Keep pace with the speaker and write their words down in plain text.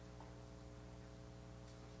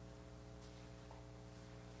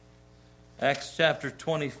Acts chapter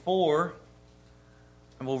 24,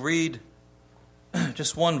 and we'll read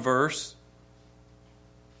just one verse.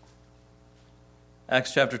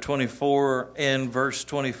 Acts chapter 24 and verse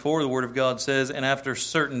 24, the Word of God says, "And after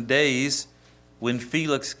certain days, when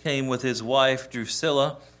Felix came with his wife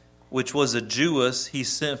Drusilla, which was a Jewess, he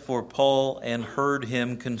sent for Paul and heard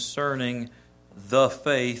him concerning the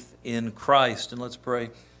faith in Christ." And let's pray.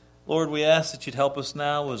 Lord, we ask that you'd help us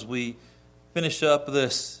now as we finish up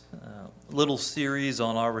this little series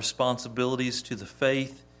on our responsibilities to the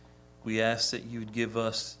faith. We ask that you would give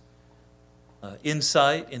us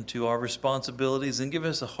insight into our responsibilities and give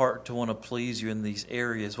us a heart to want to please you in these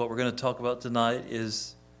areas. What we're going to talk about tonight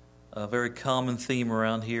is a very common theme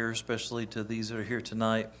around here, especially to these that are here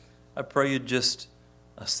tonight. I pray you'd just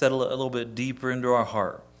settle it a little bit deeper into our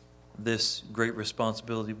heart, this great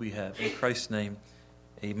responsibility we have. In Christ's name,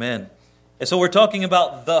 amen. And so we're talking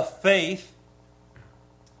about the faith.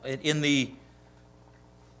 In the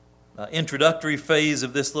introductory phase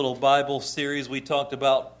of this little Bible series, we talked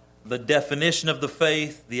about the definition of the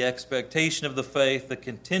faith, the expectation of the faith, the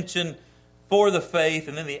contention for the faith,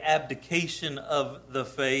 and then the abdication of the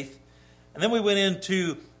faith. And then we went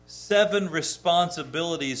into 7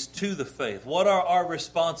 responsibilities to the faith. What are our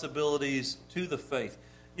responsibilities to the faith?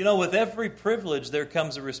 You know, with every privilege there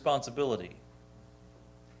comes a responsibility.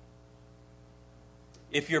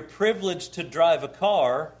 If you're privileged to drive a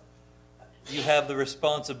car, you have the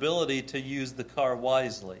responsibility to use the car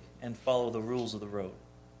wisely and follow the rules of the road,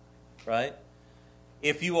 right?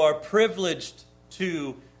 If you are privileged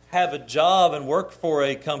to have a job and work for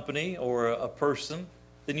a company or a person,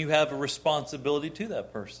 then you have a responsibility to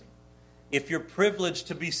that person. If you're privileged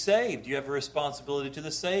to be saved, you have a responsibility to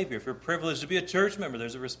the Savior. If you're privileged to be a church member,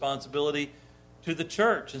 there's a responsibility to the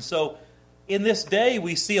church. And so in this day,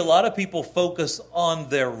 we see a lot of people focus on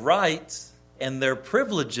their rights and their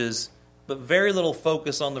privileges, but very little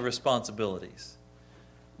focus on the responsibilities.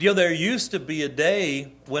 You know, there used to be a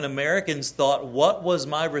day when Americans thought, what was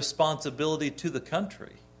my responsibility to the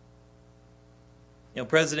country? You know,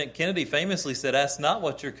 President Kennedy famously said, ask not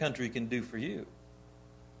what your country can do for you,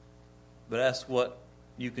 but ask what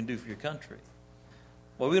you can do for your country.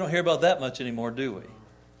 Well, we don't hear about that much anymore, do we?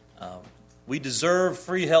 We deserve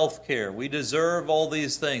free health care. We deserve all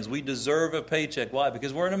these things. We deserve a paycheck. Why?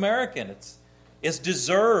 Because we're an American. It's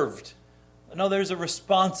deserved. No, there's a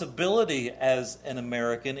responsibility as an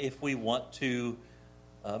American if we want to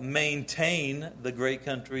maintain the great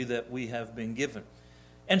country that we have been given.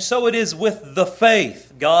 And so it is with the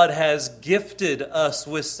faith. God has gifted us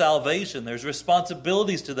with salvation. There's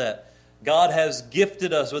responsibilities to that. God has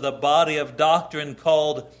gifted us with a body of doctrine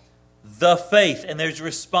called the faith, and there's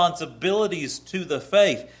responsibilities to the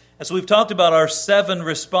faith. And so we've talked about our 7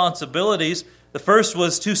 responsibilities. The first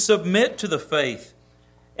was to submit to the faith.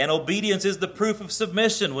 And obedience is the proof of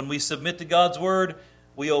submission. When we submit to God's word,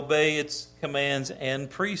 we obey its commands and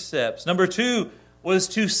precepts. Number 2 was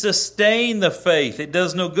to sustain the faith. It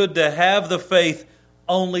does no good to have the faith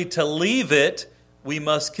only to leave it. We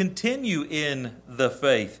must continue in the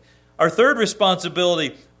faith. Our third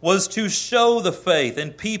responsibility was to show the faith,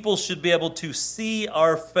 and people should be able to see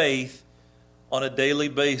our faith on a daily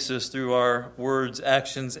basis through our words,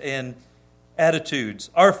 actions, and attitudes.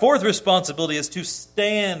 Our fourth responsibility is to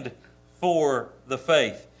stand for the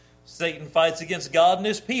faith. Satan fights against God and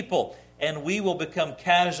his people, and we will become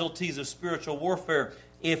casualties of spiritual warfare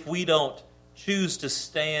if we don't choose to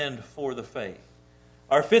stand for the faith.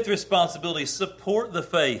 Our fifth responsibility is support the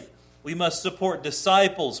faith. We must support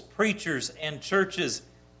disciples, preachers, and churches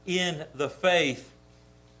in the faith.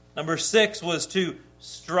 Number 6 was to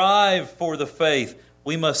strive for the faith.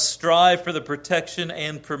 We must strive for the protection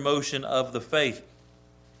and promotion of the faith.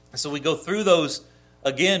 So we go through those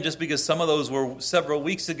again, just because some of those were several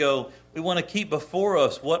weeks ago. We want to keep before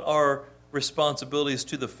us what our responsibilities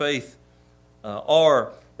to the faith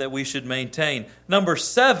are that we should maintain. Number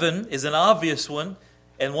 7 is an obvious one,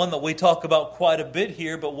 and one that we talk about quite a bit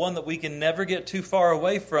here, but one that we can never get too far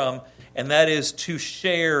away from, and that is to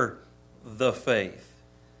share the faith.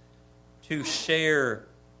 To share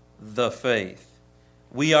the faith.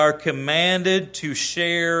 We are commanded to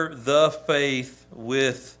share the faith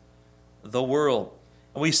with the world.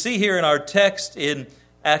 And we see here in our text in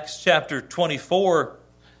Acts chapter 24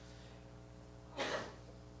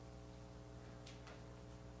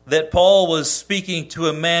 that Paul was speaking to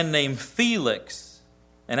a man named Felix.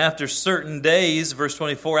 And after certain days, verse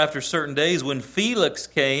 24, after certain days, when Felix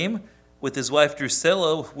came with his wife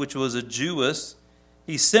Drusilla, which was a Jewess,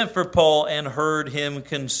 he sent for Paul and heard him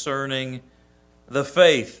concerning the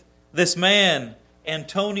faith. This man,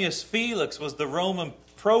 Antonius Felix, was the Roman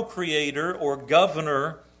procurator or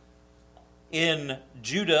governor in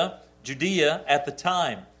Judea at the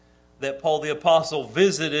time that Paul the Apostle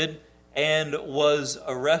visited and was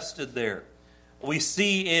arrested there. We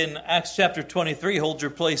see in Acts chapter 23, hold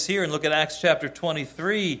your place here and look at Acts chapter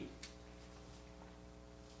 23.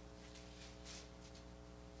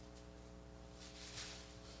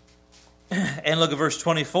 And look at verse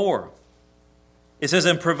 24. It says,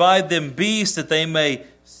 and provide them beasts that they may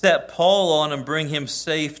set Paul on and bring him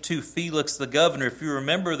safe to Felix the governor. If you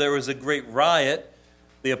remember, there was a great riot.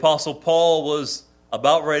 The Apostle Paul was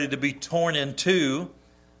about ready to be torn in two.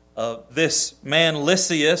 This man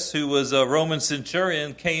Lysias, who was a Roman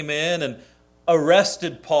centurion, came in and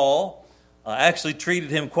arrested Paul, actually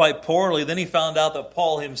treated him quite poorly. Then he found out that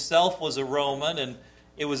Paul himself was a Roman, and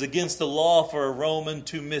it was against the law for a Roman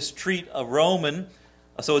to mistreat a Roman.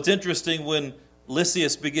 So it's interesting when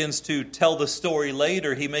Lysias begins to tell the story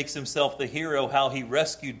later, he makes himself the hero, how he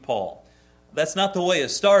rescued Paul. That's not the way it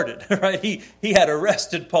started, right? He had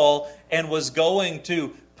arrested Paul and was going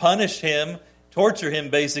to punish him, torture him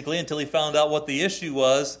basically, until he found out what the issue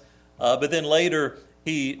was. But then later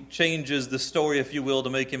he changes the story, if you will, to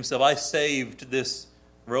make himself, I saved this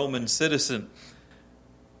Roman citizen.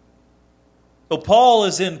 So Paul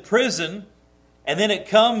is in prison, and then it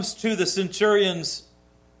comes to the centurion's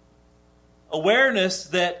awareness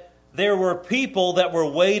that there were people that were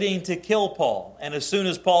waiting to kill Paul. And as soon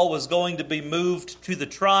as Paul was going to be moved to the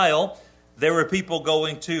trial, there were people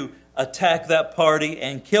going to attack that party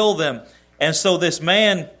and kill them. And so this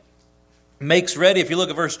man makes ready, if you look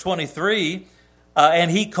at verse 23,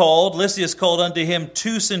 and Lysias called unto him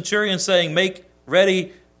 2 centurions, saying, make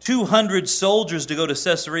ready 200 soldiers to go to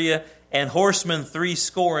Caesarea, and horsemen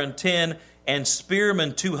 70, and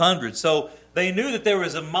spearmen 200. So they knew that there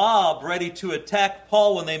was a mob ready to attack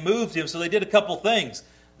Paul when they moved him, so they did a couple things.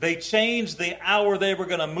 They changed the hour they were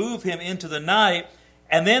going to move him into the night,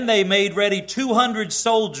 and then they made ready 200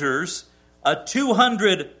 soldiers,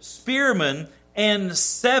 200 spearmen, and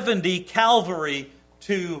 70 cavalry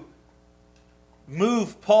to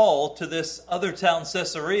move Paul to this other town,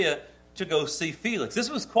 Caesarea, to go see Felix. This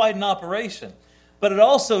was quite an operation. But it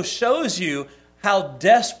also shows you how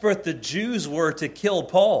desperate the Jews were to kill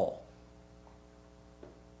Paul.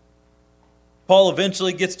 Paul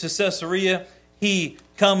eventually gets to Caesarea. He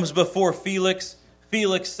comes before Felix.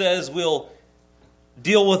 Felix says, we'll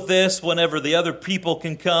deal with this whenever the other people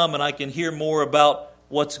can come and I can hear more about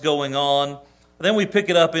what's going on. Then we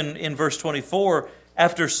pick it up in verse 24.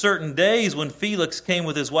 After certain days, when Felix came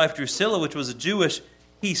with his wife Drusilla, which was a Jewish,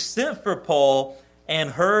 he sent for Paul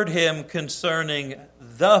and heard him concerning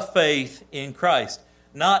the faith in Christ.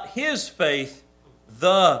 Not his faith,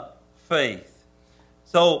 the faith.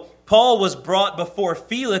 So Paul was brought before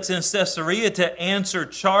Felix in Caesarea to answer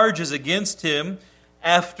charges against him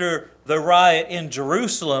after the riot in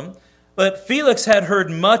Jerusalem. But Felix had heard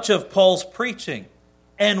much of Paul's preaching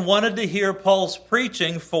and wanted to hear Paul's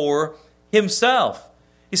preaching for himself.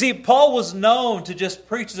 You see, Paul was known to just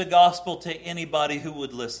preach the gospel to anybody who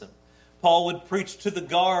would listen. Paul would preach to the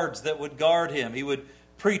guards that would guard him. He would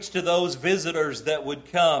preach to those visitors that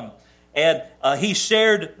would come. And he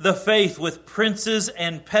shared the faith with princes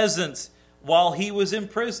and peasants while he was in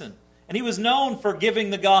prison. And he was known for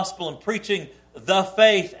giving the gospel and preaching the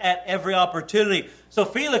faith at every opportunity. So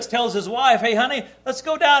Felix tells his wife, hey, honey, let's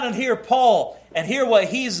go down and hear Paul and hear what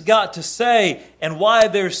he's got to say and why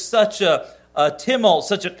there's such a tumult,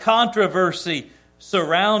 such a controversy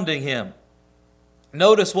surrounding him.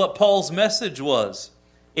 Notice what Paul's message was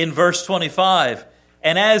in verse 25.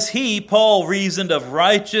 And as he, Paul, reasoned of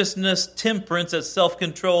righteousness, temperance, and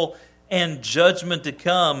self-control, and judgment to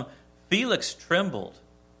come, Felix trembled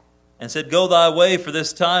and said, go thy way, for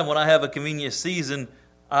this time, when I have a convenient season,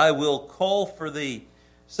 I will call for thee.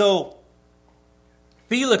 So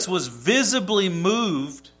Felix was visibly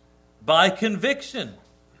moved by conviction,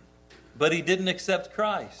 but he didn't accept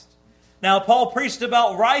Christ. Now, Paul preached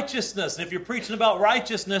about righteousness. And if you're preaching about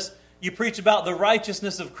righteousness, you preach about the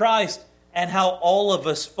righteousness of Christ and how all of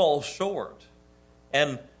us fall short.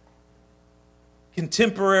 And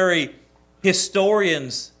contemporary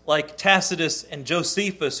historians like Tacitus and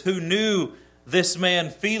Josephus, who knew this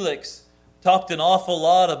man Felix, talked an awful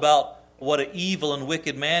lot about what an evil and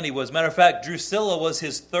wicked man he was. Matter of fact, Drusilla was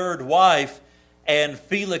his third wife, and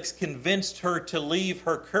Felix convinced her to leave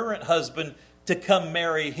her current husband to come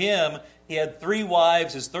marry him. He had 3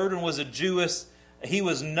 wives. His third one was a Jewess. He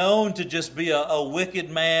was known to just be a wicked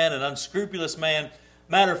man, an unscrupulous man.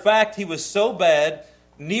 Matter of fact, he was so bad,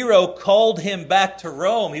 Nero called him back to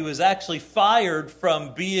Rome. He was actually fired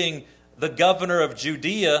from being the governor of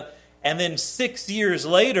Judea. And then 6 years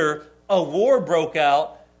later, a war broke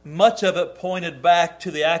out much of it pointed back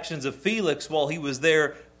to the actions of Felix while he was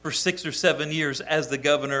there for 6 or 7 years as the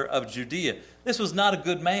governor of Judea. This was not a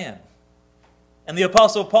good man. And the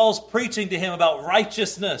Apostle Paul's preaching to him about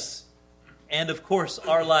righteousness and, of course,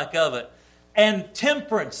 our lack of it. And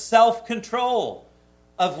temperance, self-control,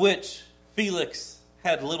 of which Felix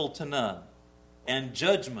had little to none. And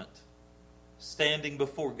judgment, standing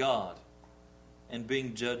before God and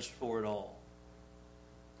being judged for it all.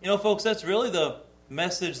 You know, folks, that's really the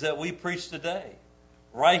message that we preach today.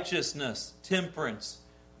 Righteousness, temperance,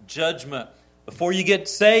 judgment. Before you get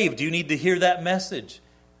saved, you need to hear that message.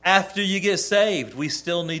 After you get saved, we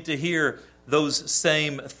still need to hear those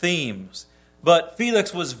same themes. But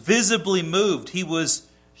Felix was visibly moved. He was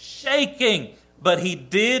shaking, but he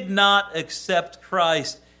did not accept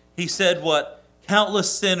Christ. He said what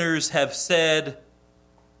countless sinners have said,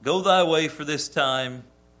 "Go thy way for this time,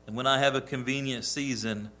 and when I have a convenient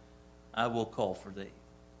season, I will call for thee."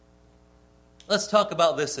 Let's talk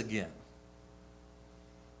about this again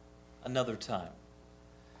another time.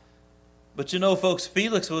 But you know, folks,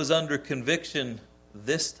 Felix was under conviction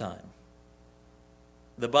this time.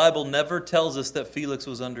 The Bible never tells us that Felix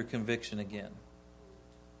was under conviction again.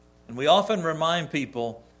 And we often remind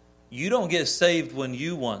people, you don't get saved when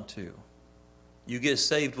you want to. You get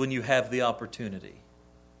saved when you have the opportunity.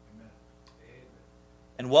 Amen.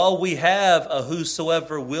 And while we have a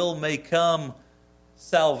whosoever will may come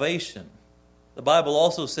salvation, the Bible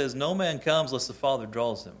also says no man comes unless the Father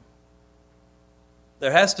draws him.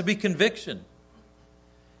 There has to be conviction.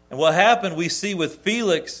 And what happened, we see with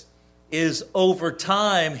Felix, is over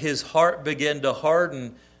time his heart began to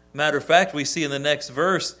harden. Matter of fact, we see in the next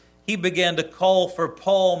verse, he began to call for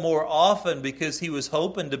Paul more often because he was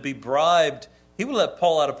hoping to be bribed. He would let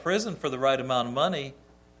Paul out of prison for the right amount of money.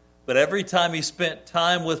 But every time he spent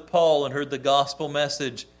time with Paul and heard the gospel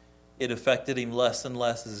message, it affected him less and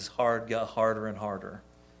less as his heart got harder and harder.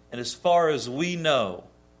 And as far as we know,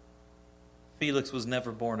 Felix was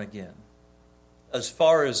never born again. As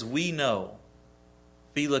far as we know,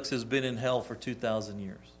 Felix has been in hell for 2,000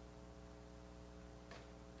 years.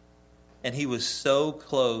 And he was so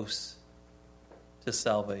close to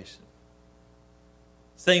salvation.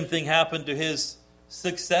 Same thing happened to his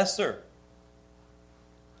successor,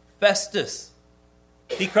 Festus.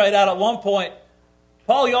 He cried out at one point,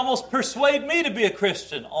 "Paul, you almost persuade me to be a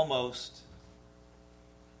Christian." Almost.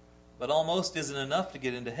 But almost isn't enough to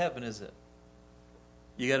get into heaven, is it?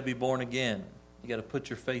 You got to be born again. You got to put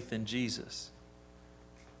your faith in Jesus.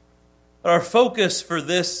 Our focus for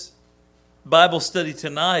this Bible study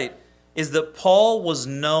tonight is that Paul was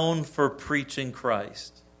known for preaching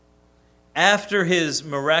Christ. After his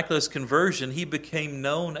miraculous conversion, he became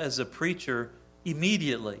known as a preacher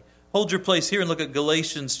immediately. Hold your place here and look at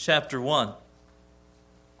Galatians chapter 1.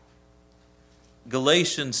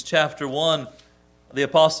 Galatians chapter 1, the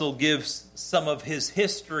apostle gives some of his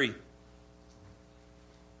history.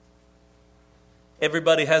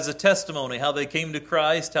 Everybody has a testimony, how they came to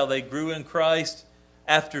Christ, how they grew in Christ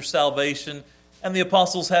after salvation. And the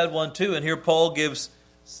apostles had one too. And here Paul gives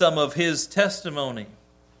some of his testimony.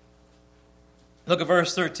 Look at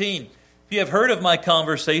verse 13. "If you have heard of my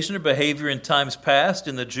conversation or behavior in times past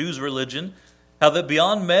in the Jews' religion, how that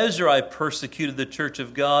beyond measure I persecuted the church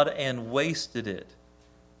of God and wasted it,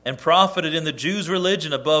 and profited in the Jews'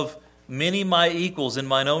 religion above many my equals in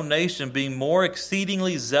mine own nation, being more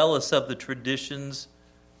exceedingly zealous of the traditions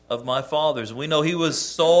of my fathers." We know he was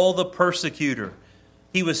Saul the persecutor.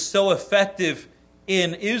 He was so effective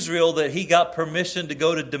in Israel that he got permission to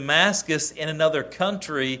go to Damascus in another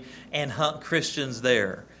country and hunt Christians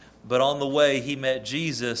there. But on the way, he met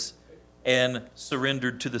Jesus and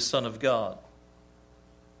surrendered to the Son of God.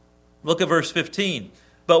 Look at verse 15.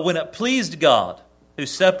 "But when it pleased God, who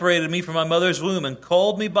separated me from my mother's womb and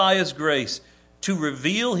called me by his grace to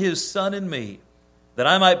reveal his Son in me, that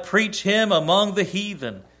I might preach him among the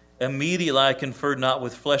heathen, immediately I conferred not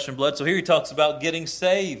with flesh and blood." So here he talks about getting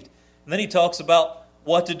saved. And then he talks about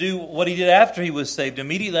what to do, what he did after he was saved.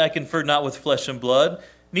 "Immediately I conferred not with flesh and blood,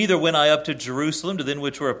 neither went I up to Jerusalem to them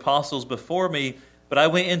which were apostles before me, but I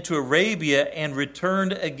went into Arabia and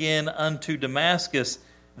returned again unto Damascus.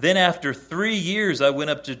 Then after 3 years I went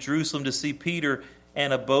up to Jerusalem to see Peter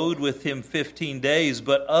and abode with him 15 days.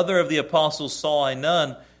 But other of the apostles saw I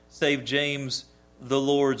none, save James, the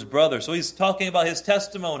Lord's brother." So he's talking about his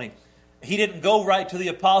testimony. He didn't go right to the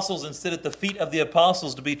apostles and sit at the feet of the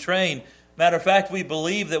apostles to be trained. Matter of fact, we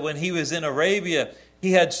believe that when he was in Arabia,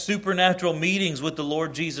 he had supernatural meetings with the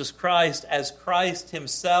Lord Jesus Christ as Christ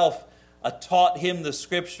himself taught him the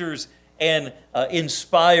scriptures and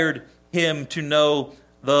inspired him to know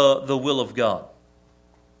the will of God.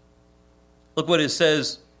 Look what it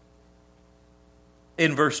says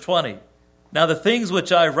in verse 20. Now the things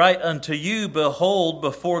which I write unto you, behold,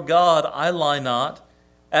 before God I lie not.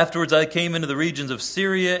 Afterwards I came into the regions of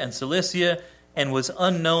Syria and Cilicia, and was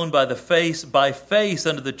unknown by face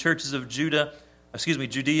unto the churches of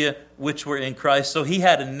Judea, which were in Christ. So he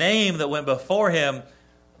had a name that went before him,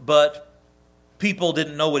 but people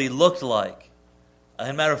didn't know what he looked like. As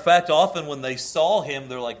a matter of fact, often when they saw him,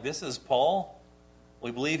 they're like, this is Paul?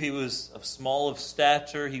 We believe he was of small of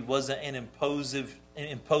stature. He wasn't an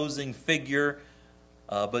imposing figure,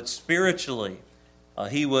 but spiritually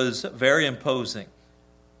he was very imposing.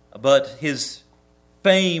 But his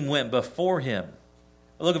fame went before him.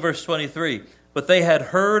 Look at verse 23. But they had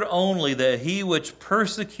heard only that he which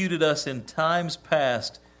persecuted us in times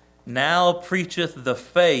past now preacheth the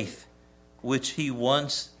faith which he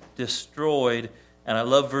once destroyed. And I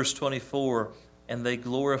love verse 24. And they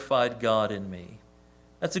glorified God in me.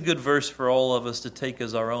 That's a good verse for all of us to take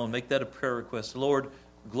as our own. Make that a prayer request. Lord,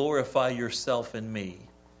 glorify yourself in me.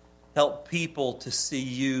 Help people to see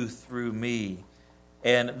you through me.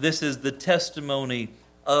 And this is the testimony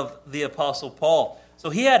of the Apostle Paul. So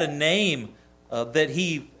he had a name that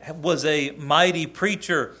he was a mighty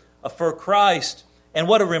preacher for Christ. And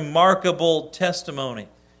what a remarkable testimony.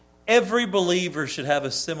 Every believer should have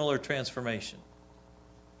a similar transformation.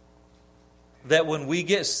 That when we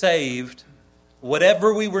get saved,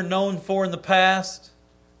 whatever we were known for in the past,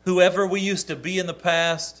 whoever we used to be in the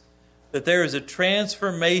past, that there is a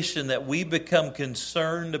transformation that we become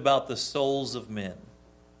concerned about the souls of men.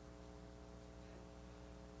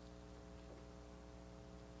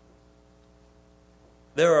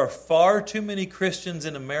 There are far too many Christians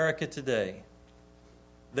in America today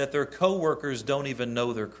that their co-workers don't even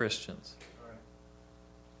know they're Christians.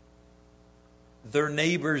 Their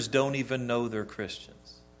neighbors don't even know they're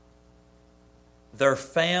Christians. Their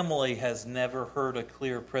family has never heard a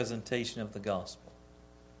clear presentation of the gospel.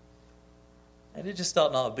 And it just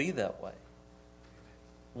ought not be that way.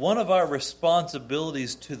 One of our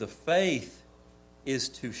responsibilities to the faith is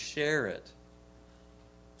to share it.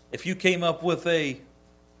 If you came up with a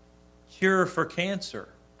cure for cancer,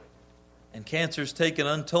 and cancer's taken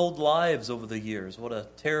untold lives over the years, what a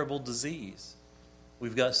terrible disease.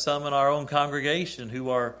 We've got some in our own congregation who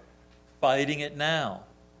are fighting it now.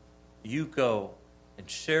 Yuko and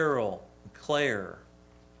Cheryl and Claire.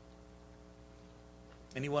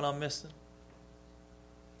 Anyone I'm missing?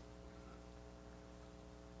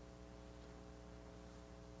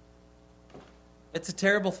 It's a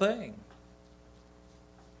terrible thing.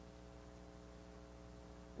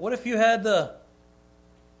 What if you had the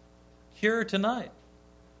cure tonight?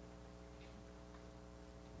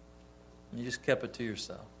 And you just kept it to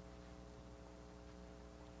yourself.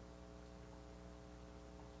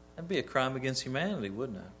 That'd be a crime against humanity,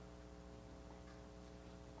 wouldn't it?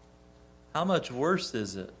 How much worse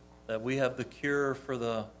is it that we have the cure for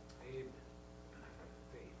the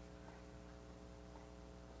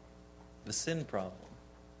sin problem?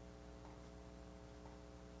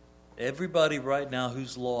 Everybody right now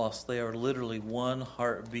who's lost, they are literally one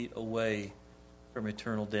heartbeat away from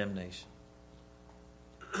eternal damnation.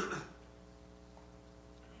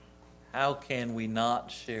 How can we not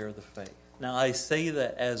share the faith? Now, I say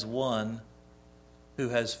that as one who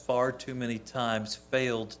has far too many times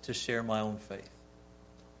failed to share my own faith.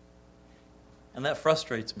 And that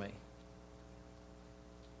frustrates me.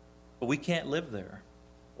 But we can't live there.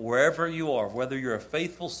 Wherever you are, whether you're a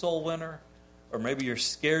faithful soul winner, or maybe you're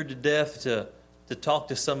scared to death to talk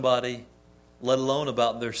to somebody, let alone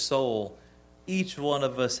about their soul, each one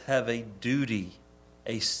of us have a duty,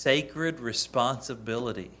 a sacred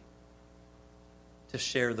responsibility to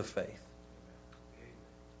share the faith.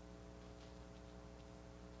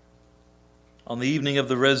 On the evening of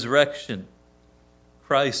the resurrection,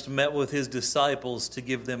 Christ met with his disciples to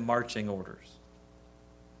give them marching orders.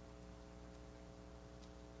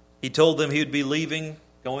 He told them he would be leaving,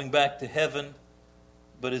 going back to heaven,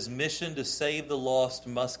 but his mission to save the lost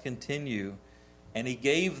must continue. And he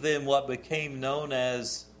gave them what became known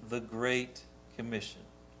as the Great Commission.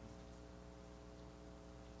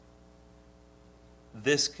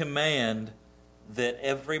 This command that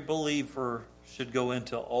every believer should go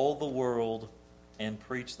into all the world and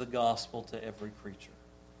preach the gospel to every creature.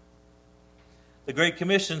 The Great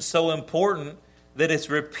Commission is so important that it's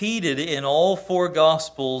repeated in all four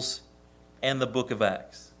Gospels and the book of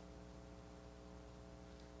Acts.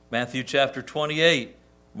 Matthew chapter 28,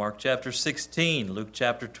 Mark chapter 16, Luke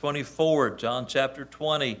chapter 24, John chapter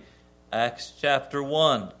 20, Acts chapter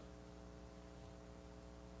 1.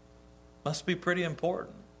 Must be pretty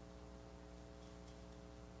important.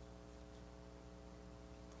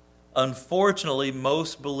 Unfortunately,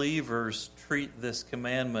 most believers treat this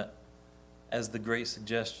commandment as the Great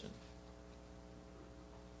Suggestion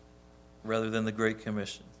rather than the Great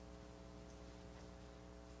Commission.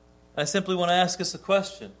 I simply want to ask us a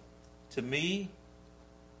question. To me,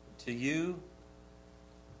 to you,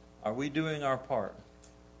 are we doing our part?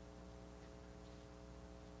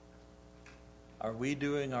 Are we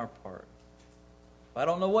doing our part? If I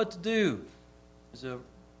don't know what to do, there's a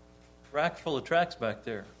rack full of tracts back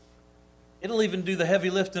there. It'll even do the heavy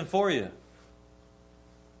lifting for you.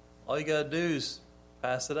 All you got to do is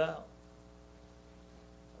pass it out.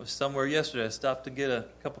 I was somewhere yesterday. I stopped to get a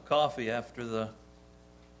cup of coffee after the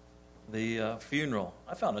funeral.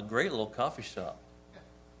 I found a great little coffee shop.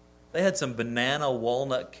 They had some banana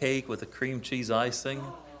walnut cake with a cream cheese icing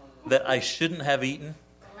that I shouldn't have eaten,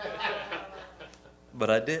 but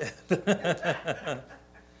I did.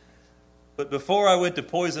 But before I went to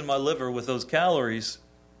poison my liver with those calories,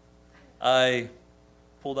 I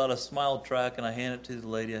pulled out a smile track and I handed it to the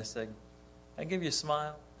lady. I said, "I give you a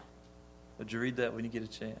smile. Would you read that when you get a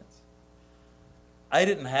chance?" I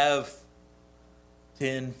didn't have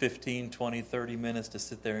 10, 15, 20, 30 minutes to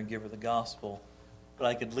sit there and give her the gospel, but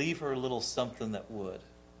I could leave her a little something that would.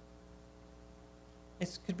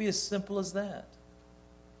 It could be as simple as that.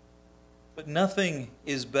 But nothing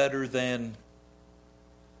is better than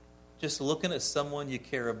just looking at someone you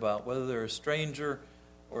care about, whether they're a stranger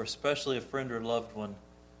or especially a friend or loved one,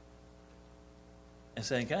 and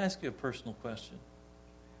saying, "Can I ask you a personal question?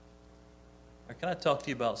 Or can I talk to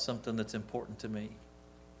you about something that's important to me?"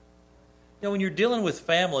 You know, when you're dealing with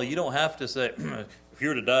family, you don't have to say, "If you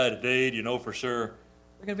were to die today, do you know for sure?"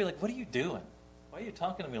 They're going to be like, "What are you doing? Why are you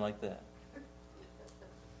talking to me like that?"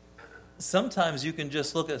 Sometimes you can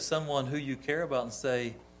just look at someone who you care about and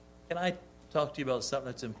say, "Can I talk to you about something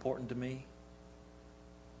that's important to me?"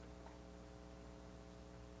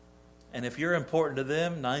 And if you're important to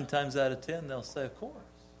them, 9 times out of 10, they'll say, "Of course."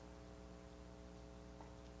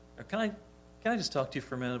 Or can I just talk to you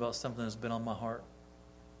for a minute about something that's been on my heart?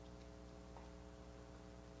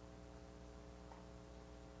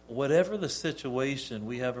 Whatever the situation,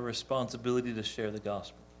 we have a responsibility to share the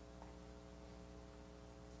gospel.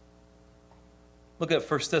 Look at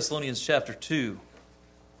 1 Thessalonians chapter 2.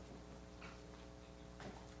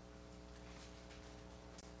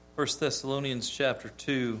 1 Thessalonians chapter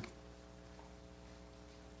 2.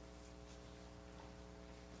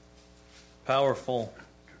 Powerful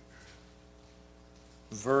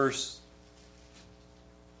verse.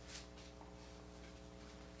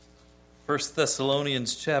 1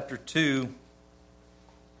 Thessalonians chapter 2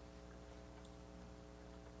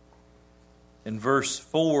 in verse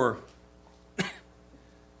 4.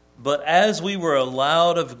 "But as we were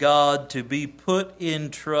allowed of God to be put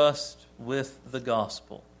in trust with the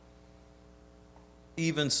gospel,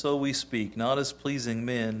 even so we speak, not as pleasing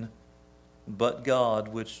men, but God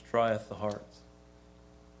which trieth the hearts."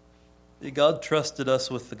 God trusted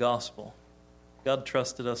us with the gospel. God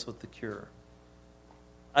trusted us with the cure.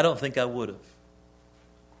 I don't think I would have.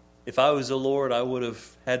 If I was the Lord, I would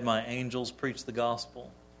have had my angels preach the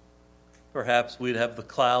gospel. Perhaps we'd have the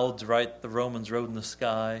clouds write the Romans road in the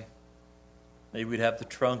sky. Maybe we'd have the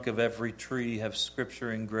trunk of every tree have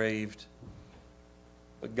scripture engraved.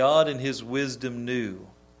 But God in His wisdom knew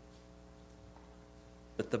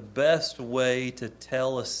that the best way to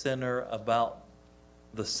tell a sinner about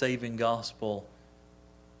the saving gospel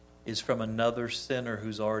is from another sinner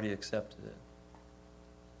who's already accepted it.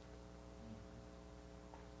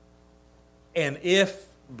 And if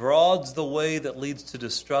broad's the way that leads to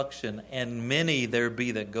destruction, and many there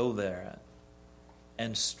be that go thereat,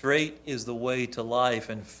 and straight is the way to life,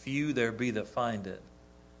 and few there be that find it,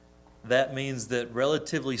 that means that,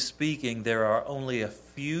 relatively speaking, there are only a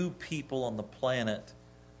few people on the planet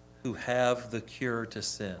who have the cure to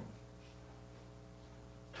sin.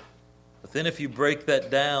 But then if you break that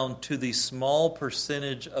down to the small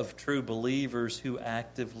percentage of true believers who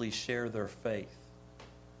actively share their faith,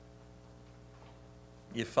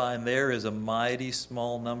 you find there is a mighty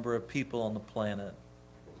small number of people on the planet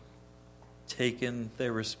taking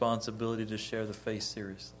their responsibility to share the faith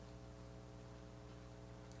seriously.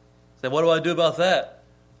 So what do I do about that?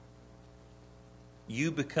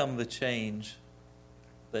 You become the change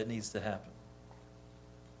that needs to happen.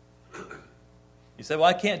 You say, "Well,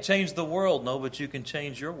 I can't change the world." No, but you can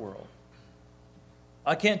change your world.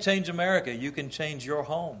 I can't change America. You can change your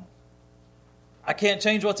home. I can't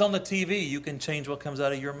change what's on the TV. You can change what comes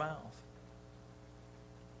out of your mouth.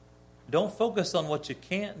 Don't focus on what you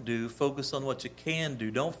can't do. Focus on what you can do.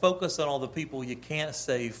 Don't focus on all the people you can't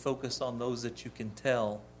save. Focus on those that you can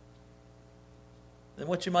tell then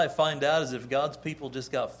what you might find out is if God's people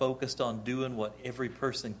just got focused on doing what every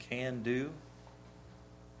person can do,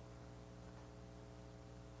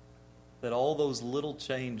 that all those little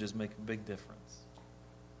changes make a big difference.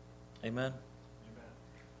 Amen? Amen.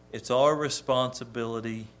 It's our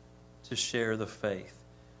responsibility to share the faith.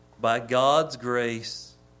 By God's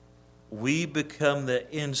grace, we become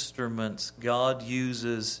the instruments God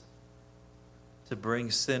uses to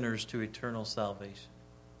bring sinners to eternal salvation.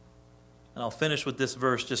 And I'll finish with this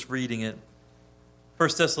verse, just reading it.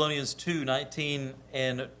 1 Thessalonians 2:19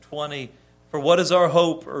 and 20. For what is our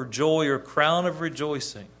hope or joy or crown of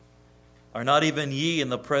rejoicing? Are not even ye in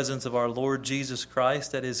the presence of our Lord Jesus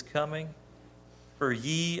Christ at his coming? For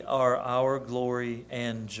ye are our glory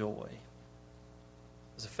and joy.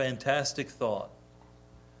 It's a fantastic thought.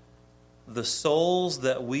 The souls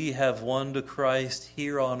that we have won to Christ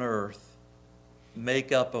here on earth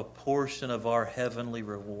make up a portion of our heavenly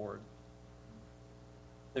reward.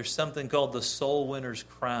 There's something called the soul winner's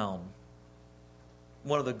crown.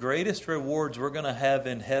 One of the greatest rewards we're going to have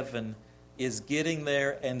in heaven is getting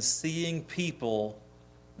there and seeing people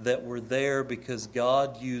that were there because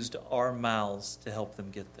God used our mouths to help them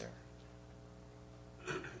get there.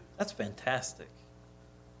 That's fantastic.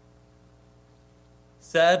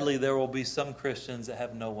 Sadly, there will be some Christians that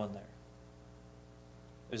have no one there.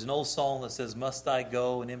 There's an old song that says, "Must I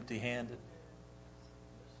go and empty-handed?"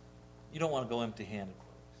 You don't want to go empty-handed, folks.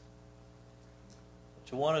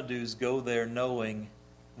 What you want to do is go there knowing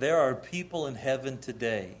there are people in heaven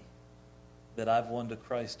today that I've won to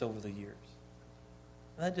Christ over the years.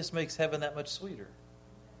 And that just makes heaven that much sweeter.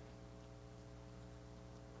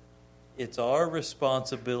 It's our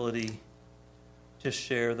responsibility to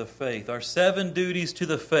share the faith. Our 7 duties to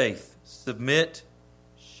the faith: submit,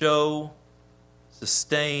 show,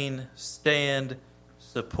 sustain, stand,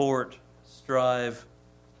 support, strive,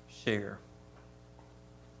 share.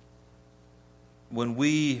 When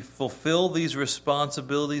we fulfill these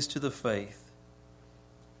responsibilities to the faith,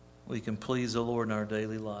 we can please the Lord in our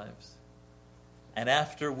daily lives. And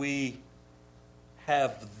after we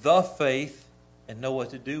have the faith and know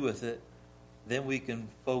what to do with it, then we can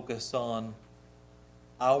focus on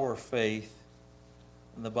our faith.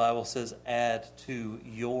 And the Bible says, add to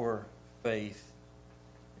your faith.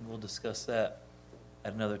 And we'll discuss that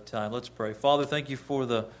at another time. Let's pray. Father, thank you for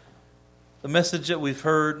the message that we've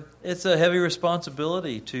heard. It's a heavy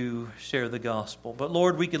responsibility to share the gospel. But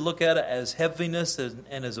Lord, we could look at it as heaviness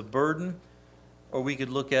and as a burden, or we could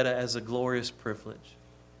look at it as a glorious privilege.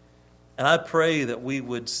 And I pray that we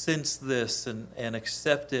would sense this and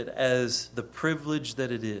accept it as the privilege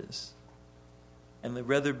that it is, and that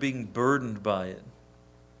rather being burdened by it,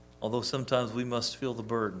 although sometimes we must feel the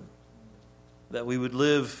burden, that we would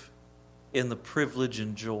live in the privilege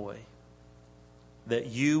and joy, that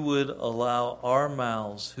you would allow our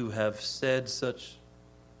mouths, who have said such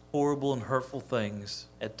horrible and hurtful things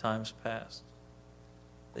at times past,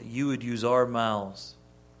 that you would use our mouths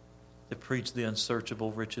to preach the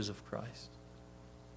unsearchable riches of Christ.